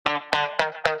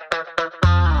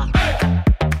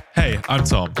I'm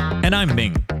Tom. And I'm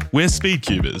Ming. We're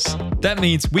Speedcubers. That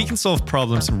means we can solve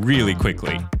problems really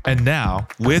quickly. And now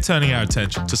we're turning our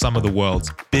attention to some of the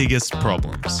world's biggest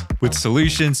problems with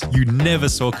solutions you never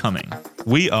saw coming.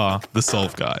 We are the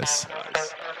Solve Guys.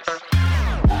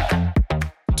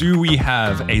 Do we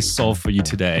have a solve for you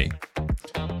today?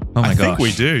 Oh my gosh. I think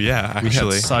we do, yeah,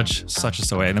 actually. We have such a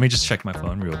story. Let me just check my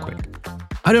phone real quick.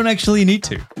 I don't actually need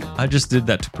to. I just did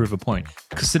that to prove a point.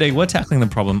 Because today we're tackling the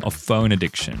problem of phone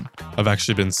addiction. I've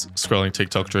actually been scrolling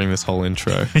TikTok during this whole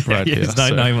intro right here. It's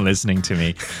not even listening to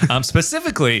me.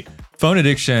 Specifically, phone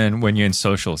addiction when you're in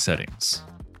social settings,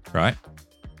 right?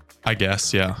 I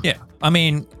guess, yeah. Yeah. I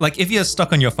mean, like if you're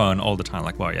stuck on your phone all the time,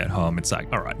 like while you're at home, it's like,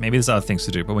 all right, maybe there's other things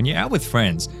to do. But when you're out with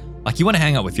friends, like you want to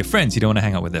hang out with your friends, you don't want to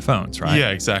hang out with their phones, right? Yeah,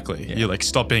 exactly. Yeah. You're like,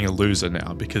 stop being a loser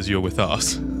now because you're with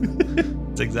us.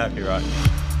 That's exactly right.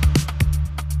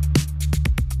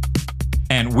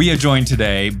 And we are joined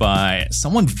today by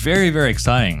someone very, very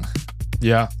exciting.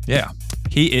 Yeah. Yeah.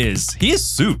 He is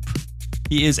Soup.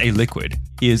 He is a liquid.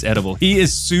 He is edible. He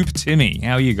is Soup Timmy.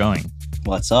 How are you going?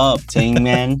 What's up, Ting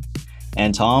Man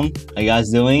and Tom? How you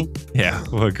guys doing? Yeah,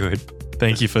 we're good.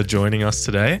 Thank you for joining us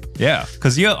today. Yeah,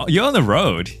 because you're on the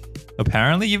road.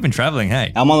 Apparently, you've been traveling,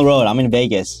 hey? I'm on the road. I'm in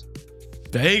Vegas.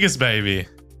 Vegas, baby.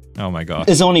 Oh my gosh.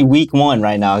 It's only week 1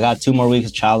 right now. I got 2 more weeks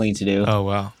of traveling to do. Oh,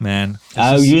 wow. Man.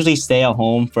 I usually stay at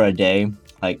home for a day.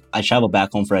 Like, I travel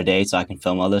back home for a day so I can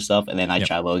film other stuff, and then I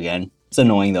travel again. It's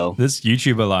annoying, though. This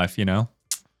YouTuber life, you know?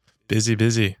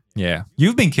 Busy. Yeah.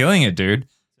 You've been killing it, dude.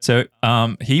 So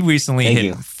he recently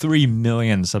hit 3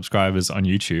 million subscribers on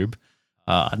YouTube.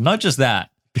 Not just that,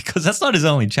 because that's not his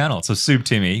only channel. So Soup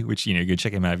Timmy, which, you go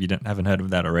check him out if you haven't heard of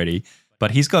that already.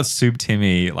 But he's got Soup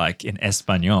Timmy like in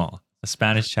Espanol, a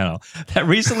Spanish channel that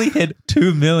recently hit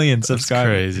 2 million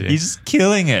subscribers. Crazy. He's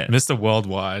killing it. Mr.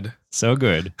 Worldwide. So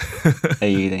good. How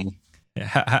you think?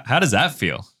 How does that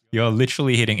feel? You're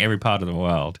literally hitting every part of the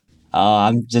world.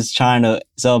 I'm just trying to...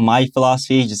 So my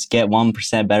philosophy, just get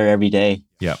 1% better every day.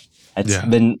 Yep. It's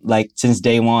been like since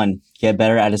day one. Get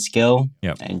better at a skill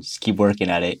and just keep working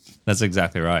at it. That's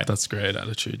exactly right. That's a great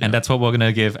attitude. And that's what we're going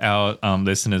to give our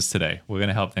listeners today. We're going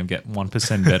to help them get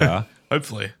 1% better.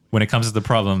 Hopefully. When it comes to the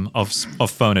problem of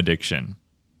phone addiction.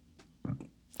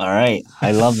 All right.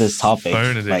 I love this topic.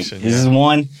 Phone addiction. Like, this is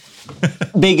one,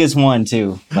 biggest one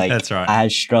too. Like, that's right. I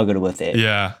had struggled with it.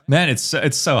 Yeah. Man, it's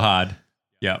so hard.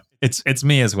 Yeah. It's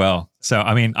me as well. So,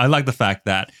 I mean, I like the fact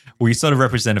that we sort of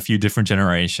represent a few different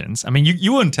generations. I mean,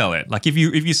 you wouldn't tell it. Like if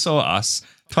you saw us,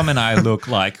 Tom and I look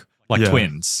like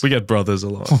twins. We get brothers a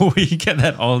lot. We get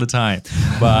that all the time.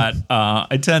 But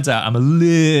it turns out I'm a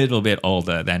little bit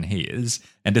older than he is.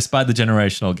 And despite the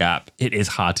generational gap, it is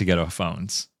hard to get our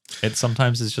phones.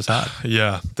 Sometimes it's just hard.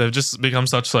 Yeah. They've just become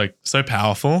so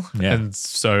powerful and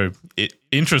so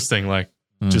interesting.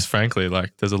 Just frankly,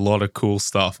 there's a lot of cool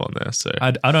stuff on there. So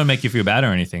I don't make you feel bad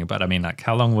or anything, but I mean,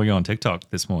 how long were you on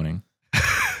TikTok this morning?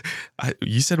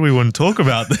 You said we wouldn't talk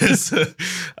about this.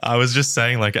 I was just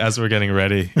saying, as we're getting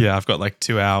ready. Yeah, I've got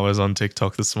 2 hours on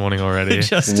TikTok this morning already.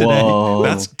 Just today. Whoa.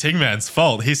 That's Tingman's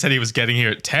fault. He said he was getting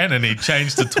here at 10 and he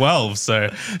changed to 12.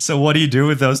 So what do you do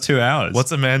with those 2 hours?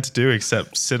 What's a man to do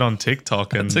except sit on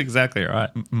TikTok and That's exactly right.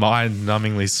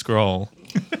 Mind-numbingly scroll?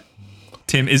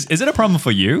 Tim, is it a problem for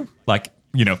you?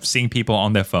 Seeing people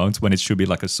on their phones when it should be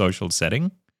a social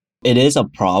setting? It is a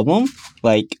problem,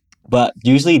 but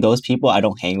usually those people, I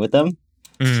don't hang with them.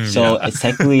 So it's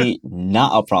technically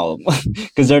not a problem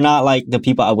because they're not the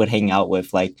people I would hang out with.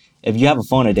 If you have a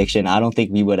phone addiction, I don't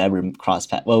think we would ever cross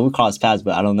paths. Well, we cross paths,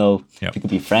 but I don't know if we could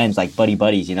be friends,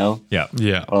 buddies, Yeah.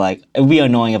 Yeah. Or it'd be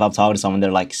annoying if I'm talking to someone,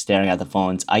 they're staring at the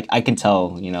phones. I can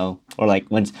tell, or I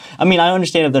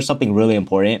understand if there's something really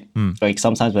important.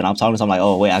 Sometimes when I'm talking to someone,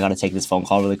 oh, wait, I got to take this phone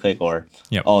call really quick, or,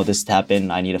 oh, this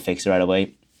happened, I need to fix it right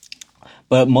away.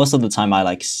 But most of the time,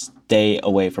 I stay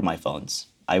away from my phones.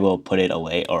 I will put it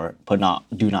away or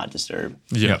do not disturb.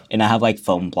 Yeah. And I have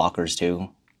phone blockers too.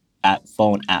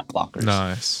 Phone app blockers.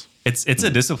 Nice. It's a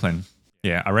discipline.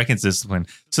 Yeah, I reckon it's discipline.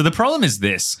 So the problem is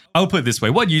this. I'll put it this way.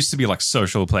 What used to be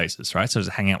social places, right? So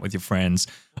just hanging out with your friends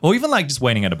or even just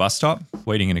waiting at a bus stop,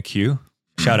 waiting in a queue.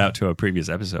 Shout out to a previous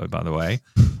episode, by the way.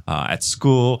 At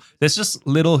school, there's just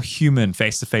little human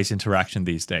face-to-face interaction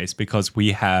these days because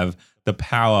we have the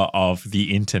power of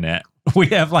the internet. We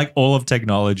have all of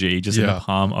technology just in the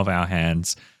palm of our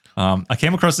hands. I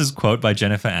came across this quote by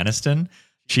Jennifer Aniston.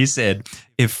 She said,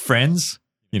 if Friends,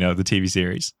 the TV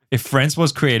series, if Friends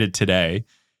was created today,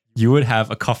 you would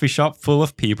have a coffee shop full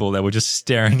of people that were just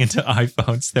staring into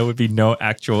iPhones. There would be no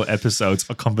actual episodes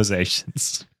or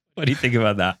conversations. What do you think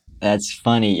about that? That's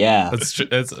funny, yeah.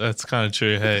 That's kind of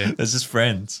true, hey. That's just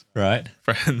friends, right?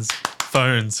 Friends.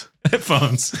 Phones.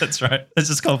 Phones. That's right. It's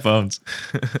just called phones.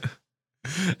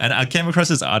 And I came across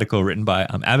this article written by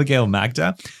Abigail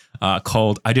Magda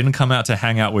called "I Didn't Come Out to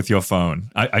Hang Out with Your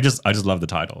Phone." I just love the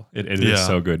title. It is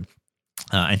so good.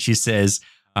 And she says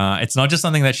it's not just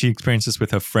something that she experiences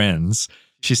with her friends.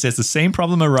 She says the same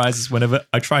problem arises whenever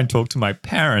I try and talk to my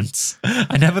parents.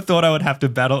 I never thought I would have to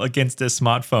battle against their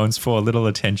smartphones for a little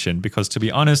attention because, to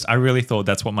be honest, I really thought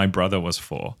that's what my brother was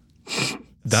for.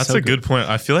 That's a good point.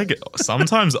 I feel like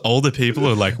sometimes older people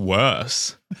are like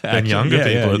worse than younger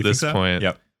people at this point.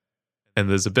 Yep. And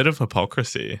there's a bit of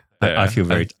hypocrisy. I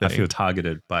feel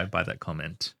targeted by that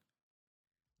comment.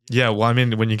 Yeah, well, I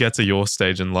mean, when you get to your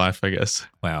stage in life, I guess.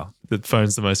 Wow. The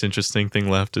phone's the most interesting thing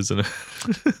left, isn't it?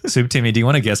 Soup Timmy, do you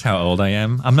want to guess how old I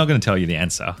am? I'm not going to tell you the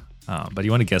answer, but do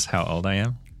you want to guess how old I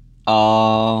am?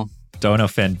 Don't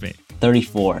offend me.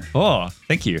 34. Oh,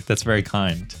 thank you. That's very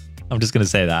kind. I'm just going to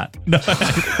say that. No.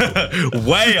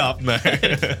 Way up, man.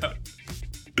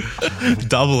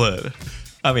 Double it.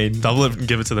 I mean, double it and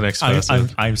give it to the next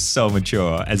person. I'm so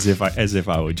mature, as if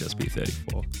I would just be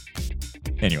 34.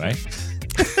 Anyway.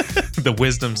 The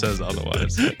wisdom says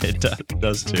otherwise. It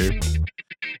does too.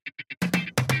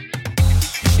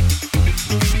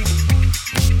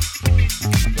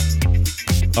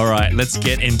 All right, let's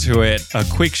get into it. A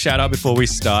quick shout out before we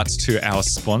start to our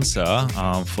sponsor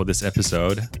for this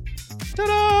episode.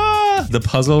 Ta-da! The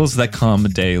puzzles that come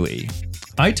daily.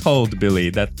 I told Billy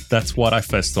that that's what I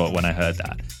first thought when I heard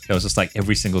that. It was just like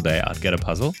every single day I'd get a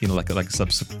puzzle, like a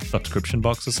subscription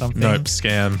box or something. Nope,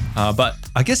 scam. But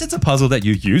I guess it's a puzzle that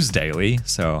you use daily.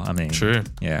 So, I mean. True.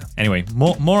 Yeah. Anyway,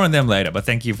 more on them later, but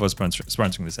thank you for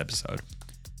sponsoring this episode.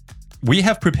 We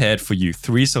have prepared for you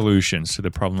 3 solutions to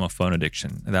the problem of phone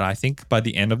addiction that I think by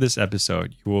the end of this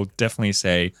episode, you will definitely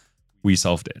say, we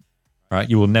solved it. Right?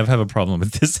 You will never have a problem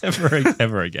with this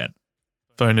ever again.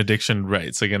 Phone addiction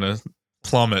rates are going to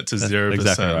plummet to 0%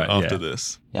 exactly right, after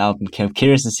this. Yeah, I'm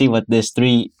curious to see what this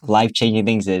 3 life-changing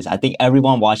things is. I think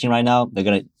everyone watching right now,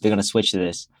 they're gonna switch to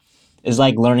this. It's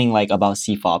like learning about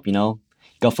CFOP,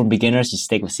 Go from beginners to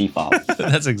stick with CFOP.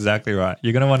 That's exactly right.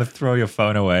 You're gonna want to throw your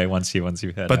phone away once you've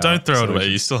heard. But don't throw it away.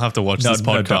 You still have to watch this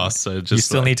podcast. So just you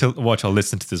still need to watch or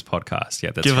listen to this podcast.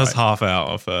 Yeah, that's give right. us half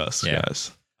hour first,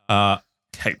 guys.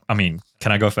 Hey, I mean,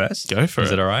 can I go first? Go for it.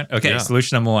 Is it all right? Okay, yeah.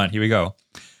 Solution number 1. Here we go.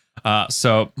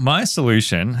 So my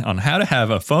solution on how to have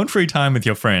a phone-free time with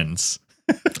your friends.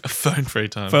 Phone-free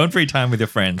time. Phone-free time with your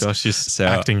friends. Gosh, you're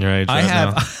acting your age I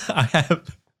now.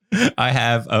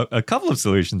 have a couple of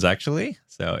solutions, actually.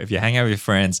 So if you hang out with your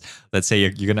friends, let's say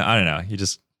you're going to, I don't know, you're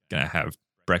just going to have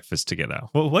breakfast together.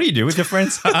 Well, what do you do with your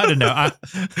friends? I don't know. I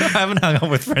haven't hung out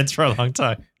with friends for a long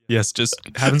time. Yes, just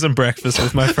having some breakfast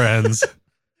with my friends.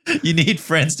 You need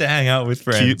friends to hang out with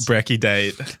friends. Cute brekkie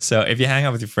date. So if you hang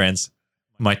out with your friends,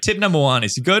 my tip number 1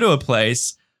 is you go to a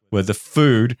place where the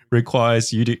food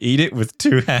requires you to eat it with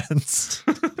 2 hands.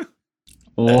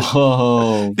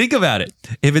 Whoa. Think about it.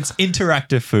 If it's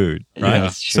interactive food, right? Yeah,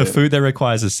 so food that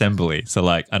requires assembly. So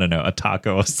like, I don't know, a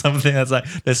taco or something that's like,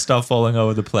 there's stuff falling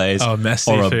over the place. Oh,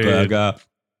 messy or a food. Burger.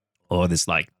 Or this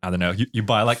like, I don't know, you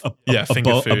buy like a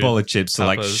bowl of chips to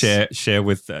like share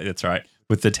with, that's right,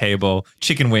 with the table.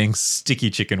 Chicken wings, sticky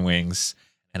chicken wings.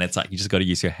 And it's like, you just got to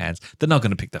use your hands. They're not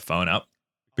going to pick the phone up.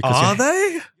 Are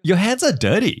they? Your hands are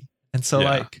dirty. And so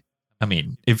Yeah. like, I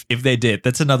mean, if they did,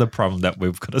 that's another problem that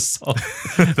we've got to solve.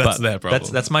 That's their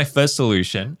problem. That's my first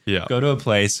solution. Yeah. Go to a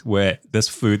place where there's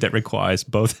food that requires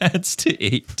both hands to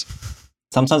eat.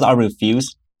 Sometimes I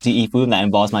refuse to eat food that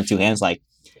involves my 2 hands, like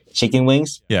chicken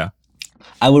wings. Yeah.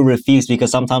 I would refuse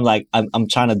because sometimes I'm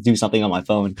trying to do something on my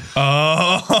phone.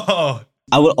 Oh.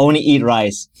 I would only eat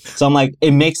rice. So I'm like,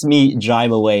 it makes me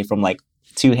drive away from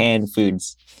 2-hand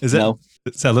foods. Is it?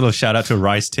 It's a little shout out to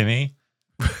Rice Timmy.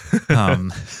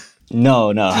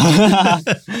 No.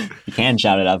 You can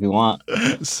shout it out if you want.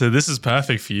 So this is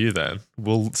perfect for you then.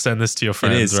 We'll send this to your It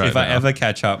friends is. right If now. I ever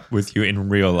catch up with you in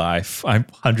real life, I'm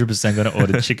 100% going to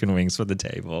order chicken wings for the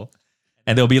table.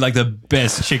 And they'll be like the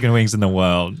best chicken wings in the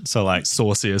world. So like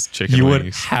Sauciest chicken you wings.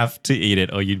 would have to eat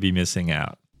it or you'd be missing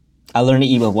out. I learned to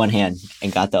eat with 1 hand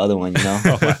and got the other one,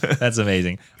 Oh, wow. That's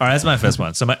amazing. All right, that's my first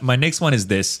one. So my next one is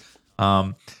this.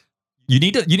 You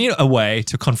need a way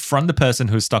to confront the person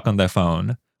who's stuck on their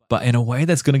phone, but in a way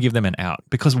that's going to give them an out.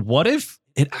 Because what if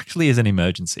it actually is an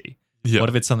emergency? Yeah. What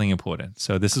if it's something important?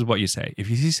 So this is what you say. If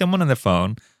you see someone on their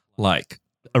phone, like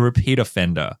a repeat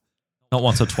offender, not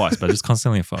once or twice, but just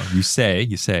constantly on your phone, you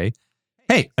say,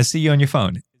 hey, I see you on your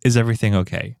phone. Is everything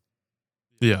okay?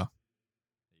 Yeah.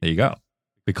 There you go.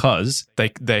 Because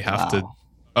They have to Wow.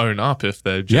 own up if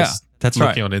they're just That's right.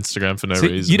 looking on Instagram for no So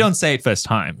reason. you don't say it first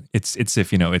time. It's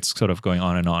if it's sort of going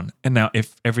on and on. And now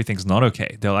if everything's not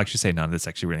okay, they'll actually say, no, that's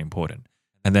actually really important.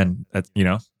 And then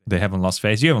they haven't lost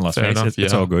face. You haven't lost Fair face. enough,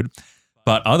 It's yeah. all good.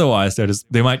 But otherwise,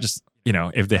 they might just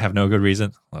if they have no good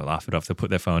reason, they'll laugh it off. They'll put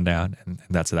their phone down, and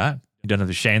that's that. You don't have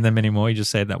to shame them anymore. You just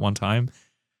say it that one time.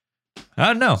 I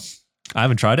don't know. I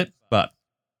haven't tried it, but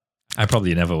I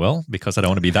probably never will because I don't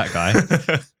want to be that guy.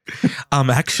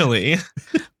 Actually,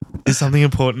 is something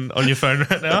important on your phone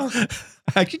right now?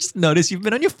 I actually just noticed you've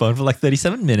been on your phone for like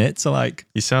 37 minutes. So like,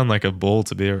 You sound like a ball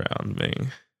to be around, me.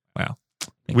 wow.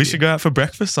 We should go out for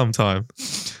breakfast sometime.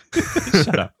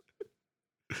 Shut up.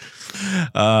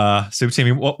 Super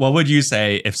Timmy, what would you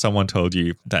say if someone told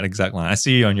you that exact line? I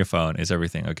see you on your phone. Is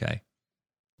everything okay?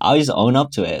 I'll just own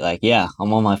up to it. Like, yeah,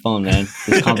 I'm on my phone, man.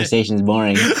 This conversation is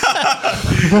boring.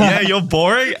 Yeah, you're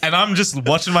boring, and I'm just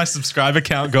watching my subscriber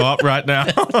count go up right now.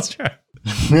 That's right.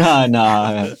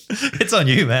 No. It's on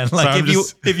you, man. Like I'm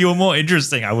if you were more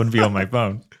interesting, I wouldn't be on my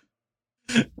phone.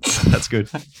 That's good.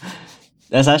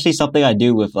 That's actually something I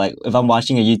do with, like, if I'm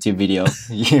watching a YouTube video.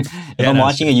 If I'm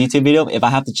watching a YouTube video, if I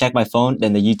have to check my phone,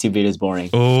 then the YouTube video is boring.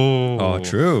 Oh,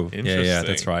 true. Yeah, Interesting.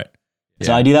 that's right.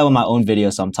 So I do that with my own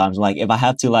videos sometimes. Like, if I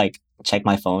have to, like, check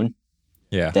my phone,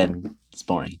 Yeah. then it's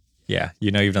boring. Yeah.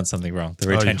 You've done something wrong. The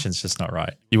yeah. retention's just not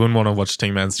right. You wouldn't want to watch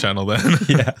Ting Man's channel then.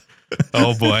 Yeah.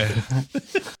 Oh boy.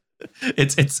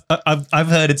 I've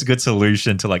heard it's a good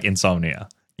solution to like insomnia,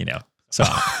 So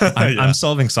I'm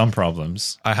solving some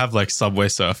problems. I have like Subway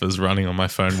Surfers running on my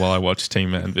phone while I watch Ting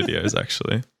Man videos,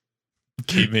 actually.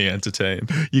 Keep me entertained.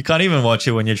 You can't even watch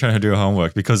it when you're trying to do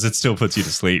homework because it still puts you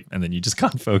to sleep and then you just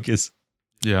can't focus.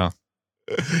 Yeah.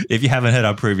 If you haven't heard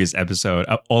our previous episode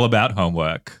all about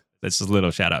homework, that's just a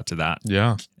little shout out to that.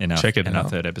 Yeah. Check it in our out.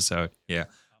 third episode. Yeah.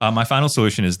 My final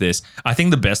solution is this. I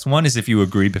think the best one is if you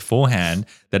agree beforehand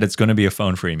that it's going to be a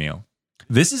phone-free meal.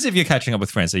 This is if you're catching up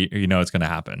with friends, so you know it's going to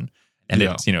happen. And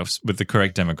Yeah. it's, with the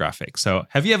correct demographic. So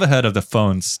have you ever heard of the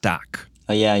phone stack?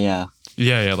 Oh, yeah.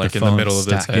 Yeah, like The in the phone middle of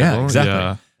the stack. table. Yeah, exactly.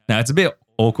 Yeah. Now, it's a bit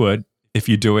awkward if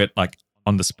you do it like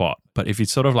on the spot, but if you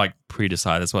sort of like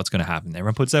pre-decide that's what's going to happen,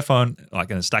 everyone puts their phone like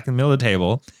in a stack in the middle of the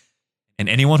table, and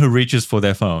anyone who reaches for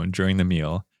their phone during the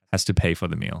meal has to pay for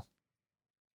the meal.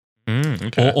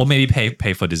 Okay. Or maybe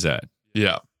pay for dessert,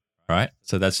 Yeah. right?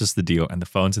 So that's just the deal. And the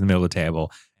phone's in the middle of the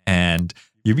table. And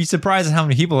you'd be surprised at how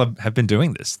many people have been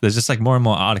doing this. There's just like more and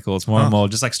more articles, more and more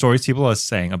just like stories people are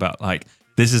saying about like,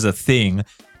 this is a thing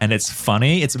and it's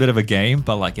funny. It's a bit of a game,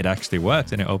 but like it actually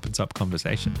works and it opens up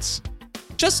conversations.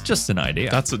 Just an idea.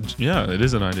 It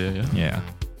is an idea, yeah. Yeah.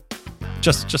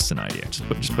 Just an idea.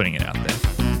 Just putting it out there.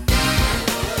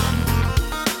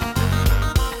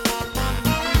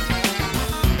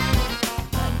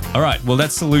 All right. Well,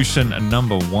 that's solution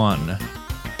number one.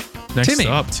 Next Timmy,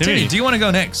 up, Timmy. do you want to go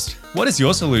next? What is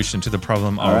your solution to the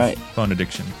problem of All right. phone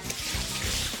addiction?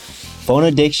 Phone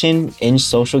addiction in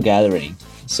social gathering.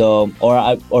 So,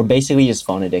 or basically just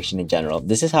phone addiction in general.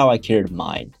 This is how I cured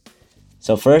mine.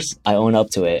 So first, I own up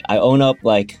to it. I own up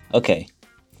like, okay,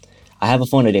 I have a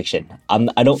phone addiction.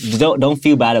 I don't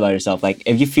feel bad about yourself. Like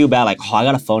if you feel bad, like, oh, I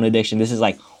got a phone addiction, this is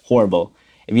like horrible.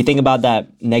 If you think about that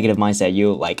negative mindset,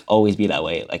 you'll like always be that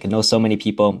way. Like I know so many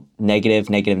people, negative.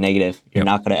 You're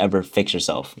not gonna ever fix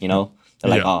yourself. They're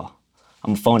like, oh,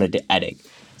 I'm a phone addict.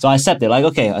 So I accept it. Like,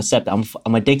 okay, accept it.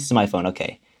 I'm addicted to my phone.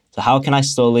 Okay, so how can I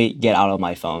slowly get out of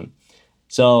my phone?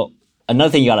 So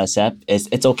another thing you gotta accept is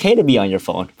it's okay to be on your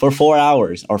phone for 4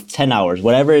 hours or 10 hours,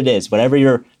 whatever it is, whatever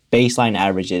your baseline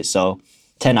average is. So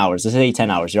 10 hours, let's say 10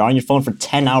 hours. You're on your phone for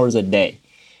 10 hours a day.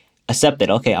 Accept it.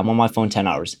 Okay, I'm on my phone 10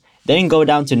 hours. Then go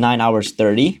down to 9 hours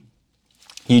 30.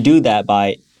 You do that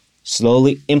by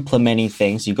slowly implementing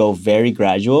things. You go very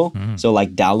gradual. So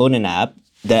like download an app.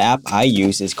 The app I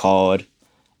use is called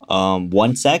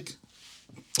OneSec.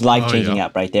 Life-changing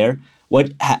app right there.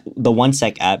 The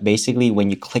OneSec app, basically when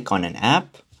you click on an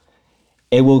app,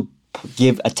 it will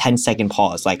give a 10-second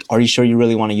pause. Like, are you sure you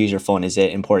really want to use your phone? Is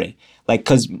it important? Like,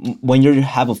 because when you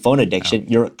have a phone addiction,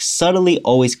 you're subtly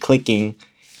always clicking.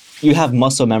 You have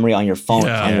muscle memory on your phone,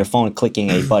 your phone clicking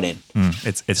a button.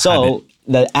 It's So habit.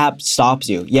 the app stops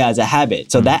you. Yeah, it's a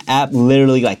habit. So that app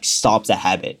literally like stops that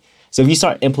habit. So if you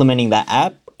start implementing that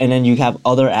app, and then you have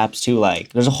other apps too, like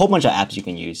there's a whole bunch of apps you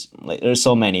can use. Like there's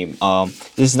so many.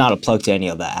 This is not a plug to any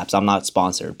of the apps. I'm not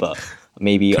sponsored, but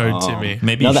maybe Code Timmy.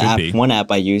 Maybe you another should app. be. One app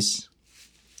I use.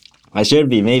 I should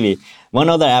be maybe. One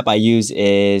other app I use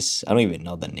is I don't even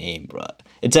know the name, bro.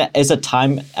 It's a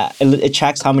time. It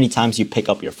tracks how many times you pick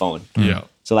up your phone. Yeah.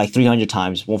 So like 300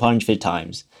 times, 150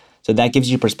 times. So that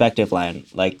gives you perspective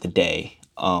like the day.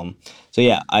 So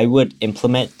yeah, I would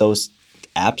implement those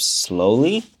apps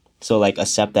slowly. So like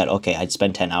accept that, okay, I'd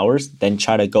spend 10 hours, then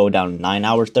try to go down 9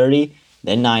 hours 30,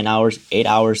 then 9 hours, 8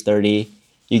 hours 30.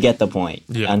 You get the point.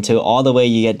 Yeah. Until all the way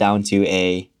you get down to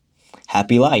a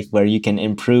happy life where you can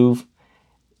improve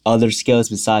other skills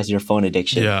besides your phone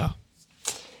addiction.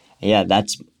 Yeah,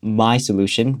 that's my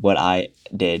solution, what I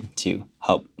did to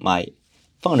help my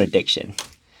phone addiction.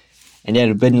 And yeah,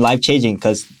 it's been life-changing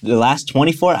because the last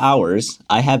 24 hours,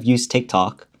 I have used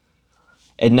TikTok.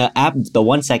 And the app, the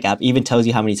 1Sec app, even tells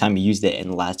you how many times you used it in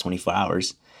the last 24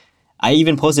 hours. I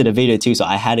even posted a video too, so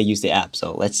I had to use the app.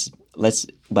 So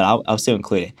but I'll still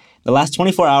include it. The last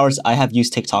 24 hours, I have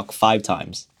used TikTok 5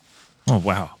 times. Oh,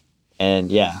 wow.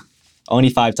 And yeah, only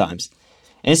 5 times.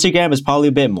 Instagram is probably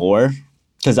a bit more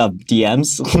because of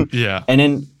DMs. Yeah. And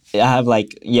then I have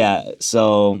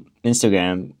so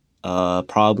Instagram,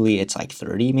 probably it's like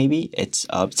 30 maybe. It's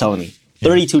telling me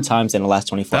 32 times in the last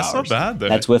 24 That's hours. not bad though.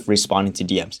 That's with responding to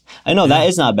DMs. I know that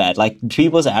is not bad. Like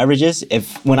people's averages,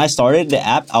 when I started the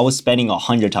app, I was spending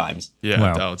 100 times. Yeah,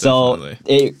 Wow. So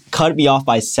definitely. it cut me off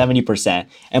by 70%.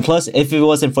 And plus, if it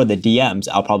wasn't for the DMs,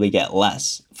 I'll probably get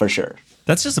less for sure.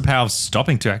 That's just the power of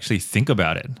stopping to actually think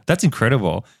about it. That's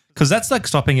incredible. Because that's like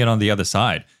stopping it on the other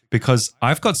side. Because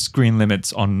I've got screen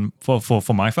limits on for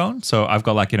my phone. So I've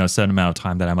got like, a certain amount of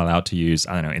time that I'm allowed to use,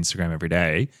 I don't know, Instagram every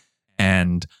day.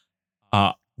 And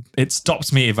it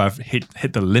stops me if I've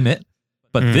hit the limit.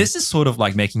 But this is sort of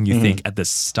like making you think at the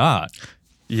start.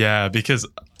 Yeah, because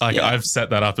I've set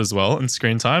that up as well in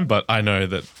screen time, but I know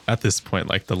that at this point,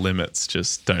 like the limits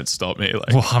just don't stop me. Like,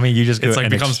 Well, I mean, you just go it's like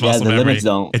and becomes Yeah, muscle the memory. limits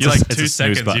don't. It's You're a- like it's a 2 snooze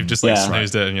seconds, button. you've just like Yeah.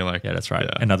 snoozed it, and you're like, Yeah, that's right.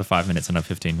 Yeah. Another 5 minutes, another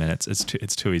 15 minutes.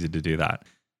 It's too easy to do that.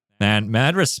 Man,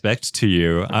 mad respect to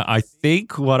you. I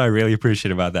think what I really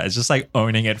appreciate about that is just like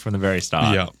owning it from the very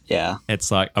start. Yeah, Yeah. It's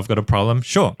like, I've got a problem.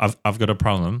 Sure, I've got a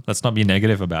problem. Let's not be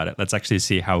negative about it. Let's actually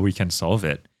see how we can solve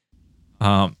it.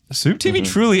 Soup TV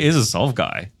truly is a solve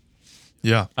guy.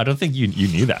 yeah. I don't think you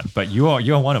knew that, but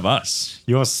you're one of us.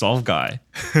 You're a solve guy.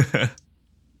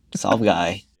 Solve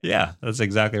guy. Yeah, that's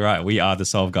exactly right. We are the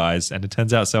solve guys, and it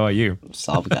turns out so are you.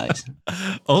 Solve guys.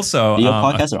 Also, Video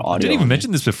podcast or I audio didn't even only?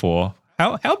 mention this before.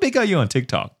 How big are you on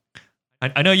TikTok?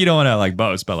 I know you don't want to like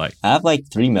boast, but like I have like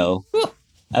 3 mil. I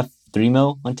have 3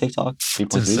 mil on TikTok. 3.3.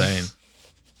 It's insane.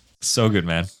 so good,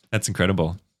 man. That's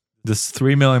incredible. There's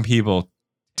 3 million people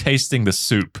tasting the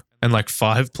soup. And like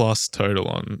 5+ total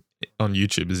on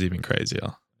YouTube is even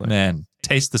crazier. Like, Man,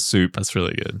 taste the soup. that's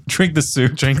really good. Drink the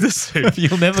soup. Drink the soup.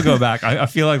 You'll never go back. I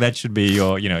feel like that should be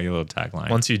your little tagline.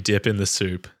 Once you dip in the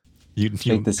soup,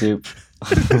 Drink the soup.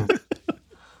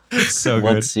 so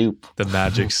What good. soup? the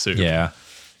magic soup. Yeah.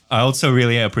 I also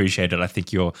really appreciate it. I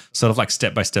think your sort of like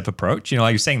step-by-step approach.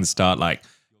 Like you're saying at the start, like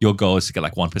your goal is to get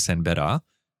like 1% better.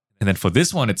 And then for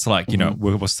this one, it's like,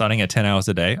 we're starting at 10 hours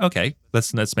a day. Okay,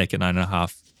 let's make it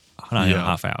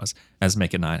 9.5 hours. Let's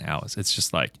make it 9 hours. It's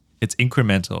just like, it's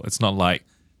incremental. It's not like,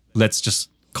 let's just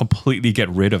completely get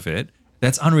rid of it.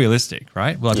 That's unrealistic,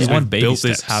 right? Well, just one We've baby built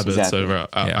steps. this habits Exactly. over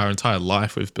Yeah. our entire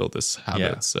life. We've built this habit.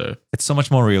 Yeah. So It's so much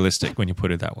more realistic when you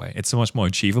put it that way. It's so much more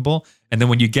achievable. And then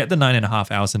when you get the 9.5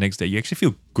 hours the next day, you actually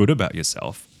feel good about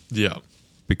yourself yeah,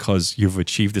 because you've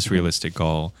achieved this realistic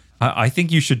goal. I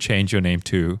think you should change your name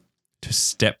to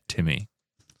Step Timmy.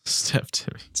 step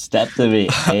to me. Step to me.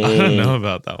 I don't Hey. know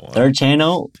about that one. Third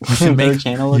channel. You should make, Third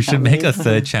channel. you should account make a name?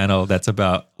 third channel that's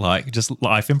about like just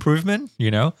life improvement,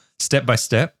 step by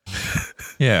step.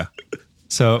 Yeah.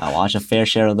 So I watch a fair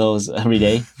share of those every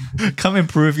day. come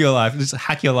improve your life. Just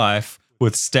hack your life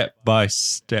with Step by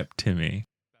Step Timmy.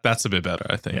 That's a bit better,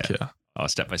 I think. Yeah. Yeah. Oh,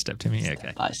 Step by Step Timmy.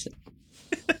 Okay. I said,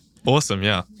 Awesome.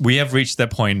 Yeah. We have reached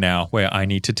that point now where I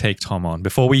need to take Tom on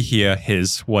before we hear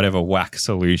his whatever whack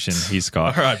solution he's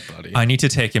got. All right, buddy. I need to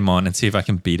take him on and see if I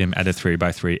can beat him at a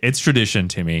 3x3. It's tradition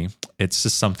to me. It's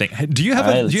just something. Do you have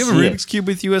All right, do you have let's a see it. Rubik's Cube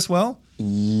with you as well?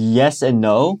 yes and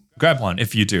no. Grab one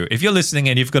if you do. If you're listening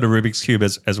and you've got a Rubik's Cube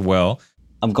as well.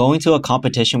 I'm going to a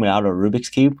competition without a Rubik's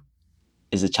Cube.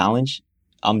 Is a challenge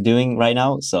I'm doing right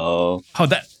now. So Oh,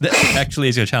 that actually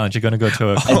is your challenge. You're going to go to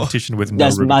a competition with no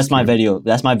that's Rubik's my Cube. video.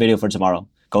 That's my video for tomorrow.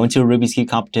 Going to a Rubik's Cube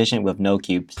competition with no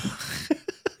cubes.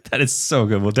 That is so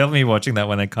good. We'll definitely be watching that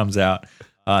when it comes out.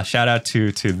 Shout out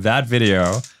to that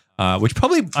video, which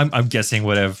probably I'm guessing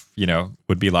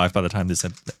would be live by the time this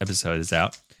episode is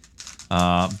out.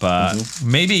 But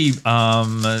maybe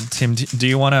Tim, do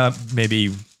you want to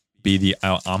maybe be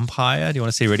our umpire? Do you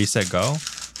want to say ready, set, go?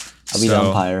 I'll be the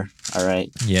umpire. All right.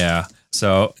 Yeah.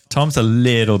 So Tom's a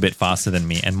little bit faster than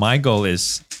me, and my goal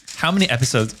is how many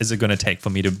episodes is it going to take for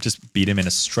me to just beat him in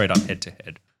a straight up head to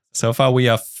head? So far, we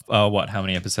are what? How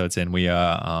many episodes in? We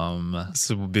are This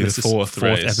will be this the is fourth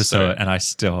race, episode, and I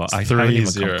haven't even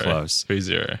come 3-0. close.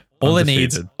 3-0. All it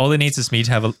Undefeated. needs is me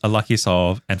to have a lucky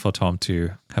solve, and for Tom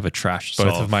to have a trash Both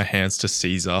solve. of my hands to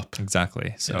seize up.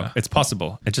 Exactly. So Yeah. it's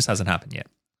possible. It just hasn't happened yet.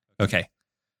 Okay.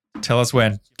 Tell us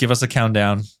when. Give us a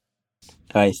countdown.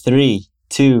 All right, 3,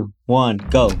 2, 1,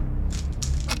 go.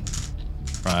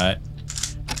 Right.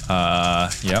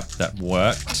 Yep, that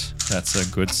worked. That's a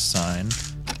good sign.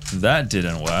 That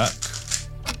didn't work.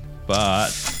 But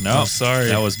no, I'm sorry.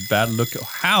 that was bad look.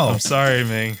 How? I'm sorry,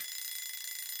 Ming.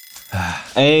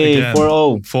 Hey, Again.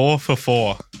 4-0. 4 for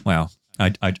 4. Wow.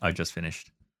 I just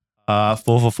finished. 4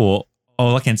 for 4.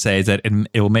 All I can say is that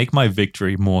it will make my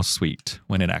victory more sweet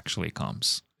when it actually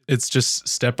comes. It's just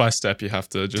step by step. You have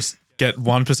to just get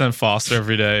 1% faster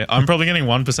every day. I'm probably getting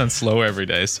 1% slower every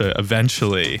day. So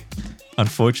eventually,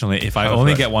 Unfortunately, if I Perfect.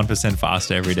 only get 1%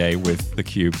 faster every day with the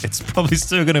cube, it's probably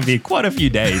still going to be quite a few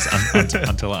days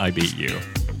until I beat you.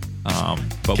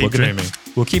 But Keep dreaming.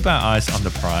 We'll keep our eyes on the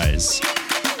prize.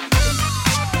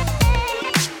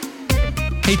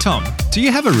 Hey Tom, do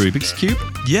you have a Rubik's Cube?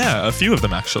 yeah, a few of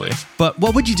them actually. But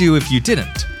what would you do if you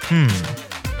didn't?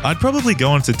 I'd probably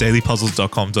go onto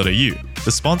dailypuzzles.com.au,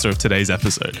 the sponsor of today's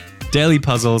episode. Daily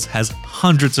Puzzles has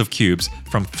hundreds of cubes,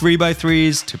 from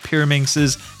 3x3s to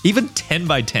Pyraminxes, even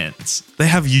 10x10s. They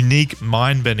have unique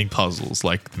mind-bending puzzles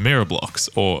like mirror blocks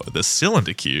or the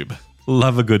cylinder cube.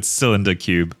 Love a good cylinder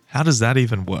cube. How does that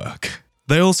even work?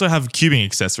 They also have cubing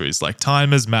accessories like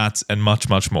timers, mats, and much,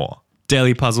 much more.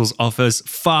 Daily Puzzles offers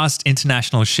fast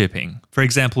international shipping. For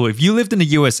example, if you lived in the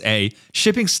USA,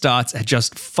 shipping starts at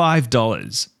just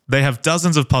 $5. They have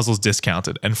dozens of puzzles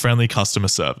discounted and friendly customer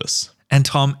service. And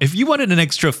Tom, if you wanted an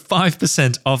extra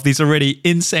 5% off these already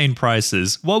insane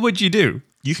prices, what would you do?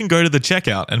 You can go to the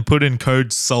checkout and put in code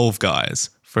SOLVEGUYS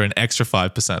for an extra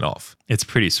 5% off. It's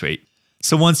pretty sweet.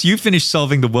 So once you finish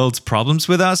solving the world's problems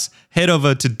with us, head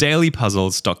over to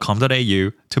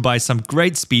dailypuzzles.com.au to buy some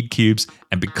great speed cubes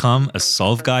and become a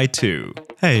Solve Guy too.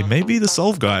 Hey, maybe the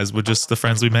Solve Guys were just the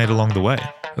friends we made along the way.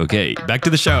 Okay, back to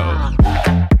the show.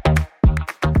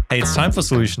 Hey, it's time for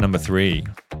solution number 3.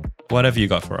 What have you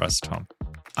got for us, Tom?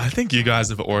 I think you guys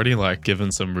have already given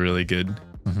some really good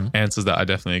answers that I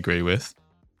definitely agree with.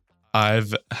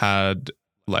 I've had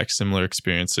similar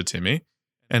experience to Timmy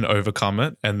and overcome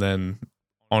it, and then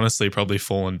honestly probably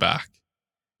fallen back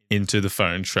into the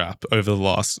phone trap over the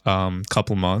last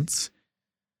couple months.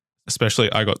 Especially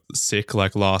I got sick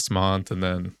last month, and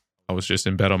then I was just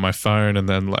in bed on my phone, and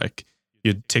then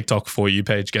your TikTok For You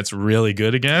page gets really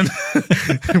good again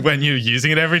when you're using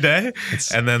it every day.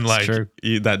 And then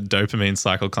that dopamine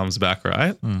cycle comes back,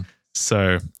 right?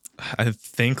 So I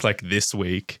think this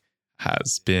week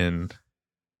has been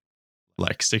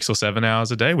 6 or 7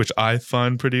 hours a day, which I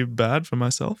find pretty bad for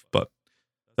myself, but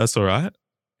that's all right.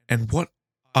 And what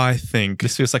I think...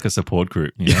 This feels like a support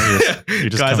group. You know? You're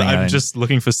just Guys, coming I'm in. just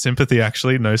looking for sympathy,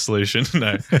 actually. No solution.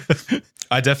 No.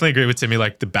 I definitely agree with Timmy,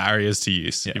 the barriers to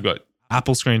use. Yeah. You've got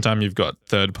Apple screen time, you've got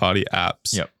third-party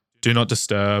apps. Yep. Do not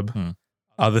disturb.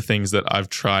 Other things that I've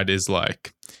tried is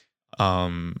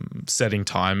setting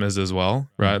timers as well,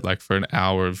 right? For an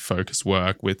hour of focused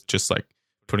work with just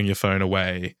putting your phone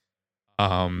away,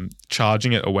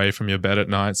 charging it away from your bed at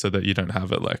night so that you don't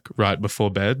have it right before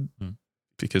bed,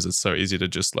 because it's so easy to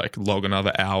just log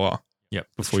another hour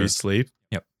before you sleep.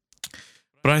 Yep.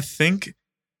 But I think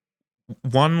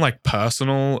one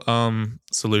personal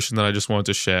solution that I just wanted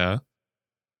to share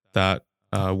that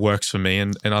works for me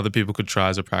and other people could try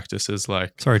as a practice is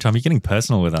Sorry, Tom, you're getting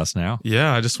personal with us now.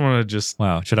 I just want to just...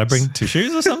 Wow. Should I bring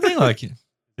tissues or something?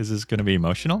 Is this going to be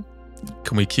emotional?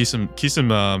 Can we cue some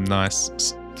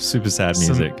nice... Super sad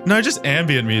music. No, just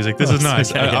ambient music. This is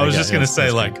nice. Okay, I was just going to say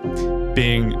that's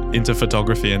being into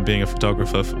photography and being a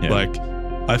photographer,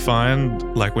 I find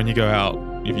when you go out,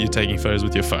 if you're taking photos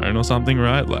with your phone or something,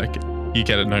 right? You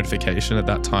get a notification at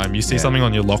that time. You see something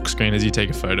on your lock screen as you take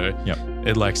a photo. Yep.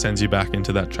 It sends you back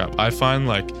into that trap. I find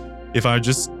if I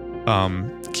just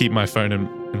keep my phone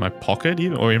in my pocket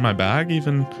even, or in my bag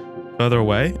even further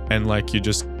away, and you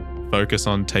just focus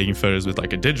on taking photos with a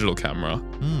digital camera,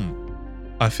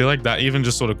 I feel that even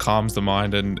just sort of calms the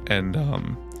mind and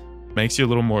makes you a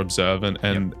little more observant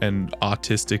and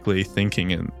artistically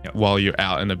thinking while you're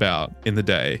out and about in the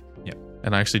day. Yep.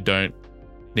 And I actually don't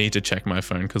need to check my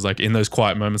phone because in those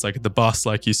quiet moments, at the bus,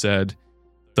 like you said,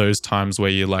 those times where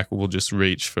you will just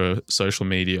reach for social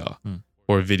media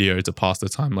or a video to pass the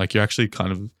time, you're actually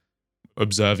kind of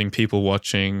observing people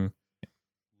watching,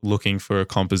 looking for a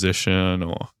composition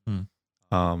or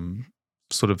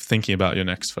sort of thinking about your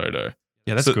next photo.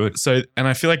 Yeah, that's good. So, and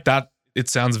I feel that it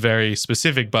sounds very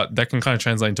specific, but that can kind of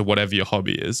translate into whatever your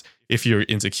hobby is. If you're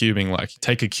into cubing, like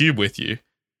take a cube with you,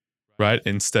 right?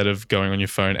 Instead of going on your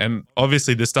phone. And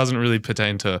obviously this doesn't really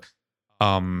pertain to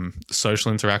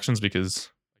social interactions, because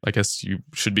I guess you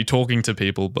should be talking to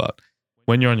people, but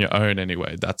when you're on your own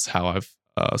anyway, that's how I've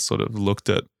sort of looked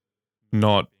at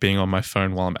not being on my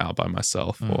phone while I'm out by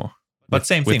myself or but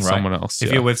same thing, with right? someone else.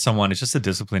 If you're with someone, it's just a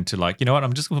discipline to like, you know what?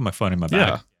 I'm just going to put my phone in my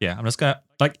bag. Yeah. I'm just going to,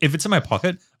 like, if it's in my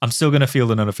pocket, I'm still going to feel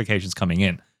the notifications coming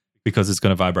in because it's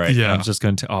going to vibrate. Yeah. I'm just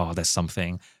going to, oh, there's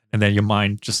something. And then your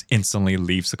mind just instantly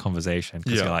leaves the conversation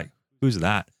because you're like, who's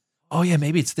that? Oh, yeah,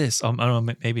 maybe it's this. I don't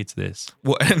know, maybe it's this.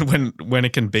 Well, and when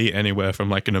it can be anywhere from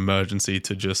like an emergency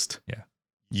to just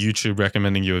YouTube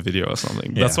recommending you a video or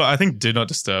something. That's why I think Do Not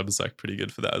Disturb is like pretty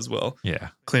good for that as well. Yeah.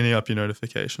 Cleaning up your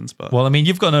notifications. But well, I mean,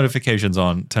 you've got notifications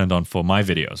turned on for my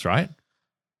videos, right?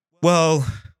 Well,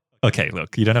 okay,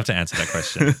 look, you don't have to answer that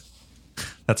question.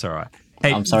 That's all right.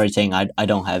 Hey, I'm sorry, Ting. I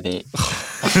don't have it.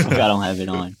 I don't have it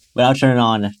on, but I'll turn it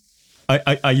on.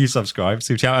 Are you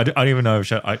subscribed? I don't even know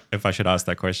if I should ask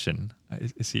that question.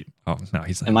 Is he? Oh no,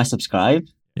 he's not. Am I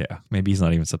subscribed? Yeah, maybe he's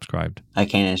not even subscribed. I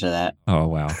can't answer that. Oh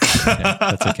wow, yeah,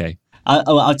 that's okay.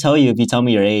 I'll tell you if you tell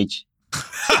me your age.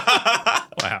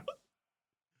 Wow.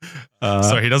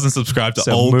 So he doesn't subscribe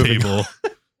to old people.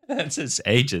 That's his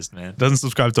ages, man. Doesn't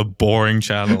subscribe to boring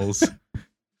channels.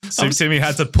 So Timmy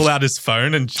had to pull out his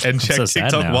phone and check so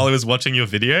TikTok while he was watching your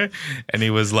video, and he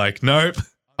was like, "Nope,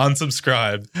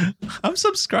 unsubscribe." I'm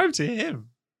subscribed to him.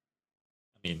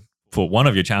 I mean, for one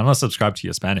of your channels, subscribe to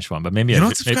your Spanish one, but maybe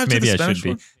I should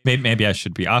be. Maybe I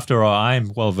should be. After all,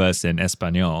 I'm well versed in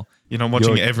Español. You know, I'm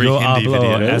watching every Hindi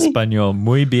video. Español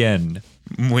muy bien.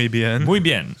 Muy bien. Muy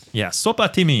bien. Yeah,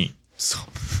 sopa Timmy.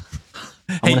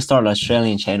 I'm gonna start an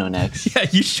Australian channel next. Yeah,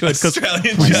 you should. Because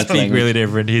Australian we channel. speak really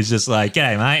different. He's just like,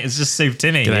 "G'day, mate. It's just Soup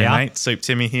Timmy G'day, here, mate. Soup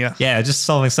Timmy here. Yeah, just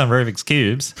solving some Rubik's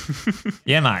cubes.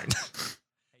 Yeah, mate."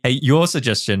 Hey, your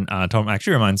suggestion, Tom,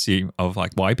 actually reminds you of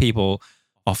like why people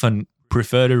often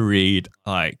prefer to read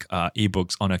like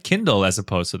ebooks on a Kindle as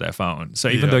opposed to their phone. So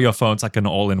even though your phone's like an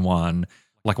all-in-one,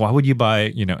 like why would you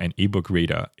buy, an ebook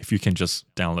reader if you can just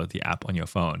download the app on your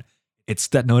phone? It's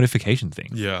that notification thing.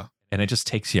 Yeah. And it just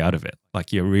takes you out of it.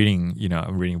 Like you're reading,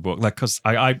 reading a book. Like, cause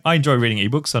I enjoy reading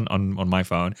ebooks on my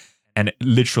phone, and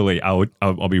literally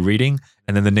I'll be reading,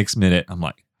 and then the next minute I'm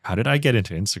like, how did I get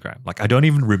into Instagram? Like I don't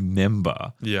even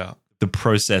remember the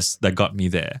process that got me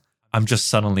there. I'm just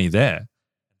suddenly there.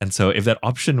 And so if that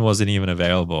option wasn't even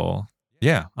available,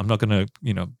 I'm not gonna,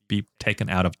 be taken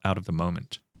out of the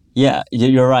moment. Yeah,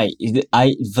 you're right.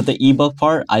 For the ebook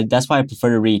part, that's why I prefer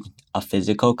to read a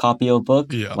physical copy of a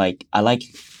book. Yeah. Like I like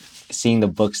seeing the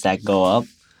books that go up.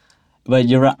 But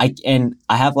you're right.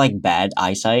 I have like bad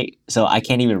eyesight, so I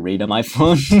can't even read on my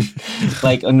phone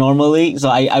like normally. So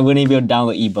I wouldn't even be able to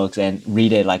download ebooks and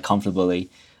read it like comfortably.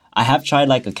 I have tried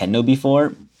like a Kindle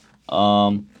before.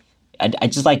 I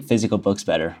just like physical books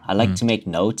better. I like to make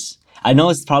notes. I know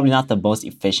it's probably not the most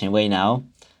efficient way now,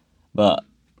 but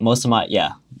most of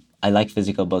I like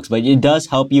physical books. But it does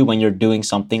help you when you're doing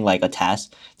something like a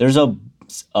task. There's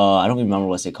I don't remember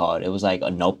what's it called. It was like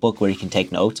a notebook where you can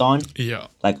take notes on. Yeah.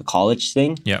 Like a college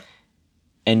thing. Yeah.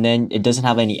 And then it doesn't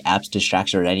have any apps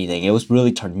distraction or anything. It was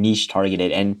really niche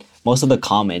targeted. And most of the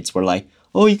comments were like,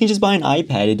 oh, you can just buy an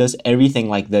iPad. It does everything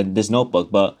like this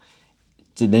notebook. But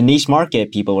to the niche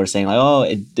market, people were saying like,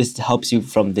 oh, this helps you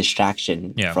from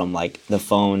distraction from like the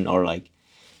phone or like,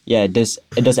 it does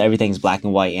everything. It's black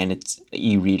and white and it's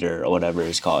e-reader or whatever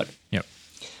it's called. Yep.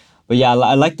 But yeah,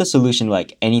 I like the solution.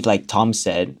 Like like Tom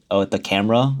said, with the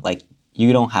camera, like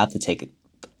you don't have to take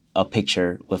a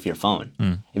picture with your phone.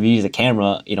 If you use a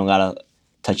camera, you don't gotta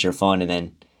touch your phone, and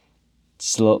then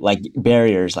like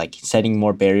barriers, like setting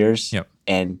more barriers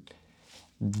and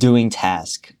doing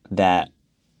tasks that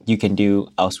you can do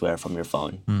elsewhere from your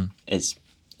phone. It's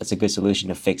a good solution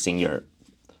to fixing your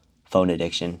phone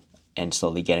addiction and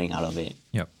slowly getting out of it.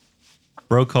 Yep.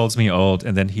 Bro calls me old,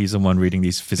 and then he's the one reading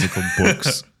these physical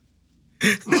books.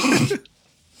 I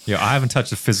haven't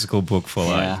touched a physical book for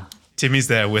like. Timmy's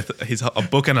there with a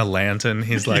book and a lantern.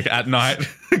 He's like at night,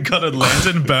 got a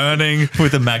lantern burning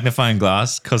with a magnifying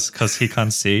glass because he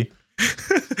can't see.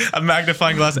 A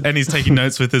magnifying glass, and he's taking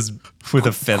notes with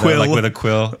a feather, quill. like with a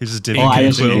quill. He's just dipping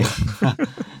I quill.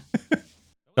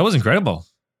 That was incredible.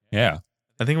 Yeah,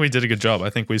 I think we did a good job. I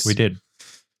think we did.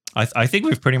 I think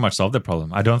we've pretty much solved the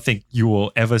problem. I don't think you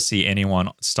will ever see anyone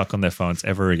stuck on their phones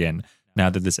ever again now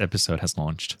that this episode has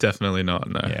launched. Definitely not,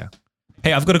 no. Yeah.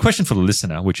 Hey, I've got a question for the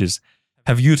listener, which is,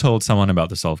 have you told someone about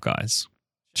the Solve Guys?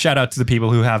 Shout out to the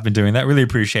people who have been doing that. Really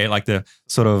appreciate like the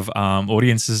sort of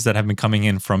audiences that have been coming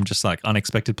in from just like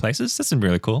unexpected places. That's been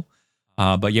really cool.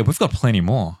 But yeah, we've got plenty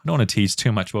more. I don't want to tease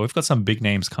too much, but we've got some big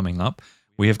names coming up.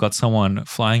 We have got someone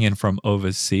flying in from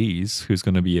overseas who's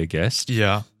going to be a guest.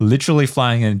 Yeah. Literally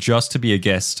flying in just to be a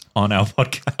guest on our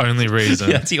podcast. Only reason.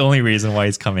 Yeah, that's the only reason why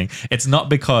he's coming. It's not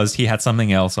because he had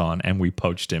something else on and we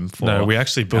poached him for. No, we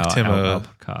actually booked him our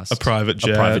podcast. a private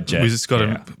jet. A private jet. We just got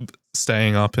him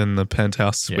staying up in the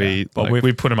penthouse suite. But Like,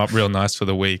 we put him up real nice for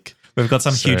the week. We've got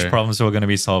some huge problems we're going to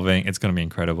be solving. It's going to be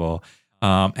incredible.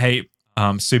 Hey,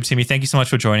 Soup Timmy, thank you so much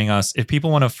for joining us. If people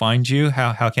want to find you,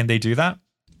 how can they do that?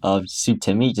 Soup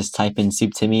Timmy, just type in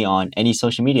Soup Timmy on any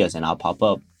social medias and I'll pop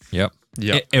up. Yep.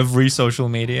 Every social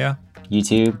media.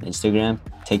 YouTube, Instagram,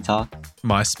 TikTok.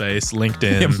 MySpace,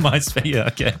 LinkedIn. MySpace, yeah,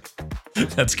 okay.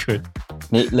 That's good.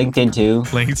 LinkedIn too.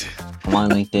 LinkedIn. I'm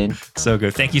on LinkedIn. So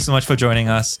good. Thank you so much for joining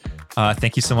us.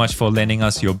 Thank you so much for lending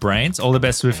us your brains. All the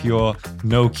best with your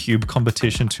No Cube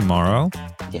competition tomorrow.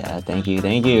 Yeah, thank you.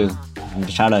 I'm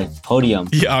trying to podium.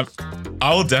 Yeah,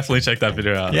 I will definitely check that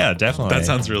video out. Yeah, definitely. That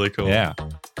sounds really cool. Yeah.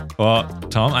 Well,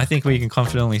 Tom, I think we can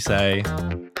confidently say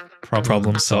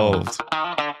problem solved.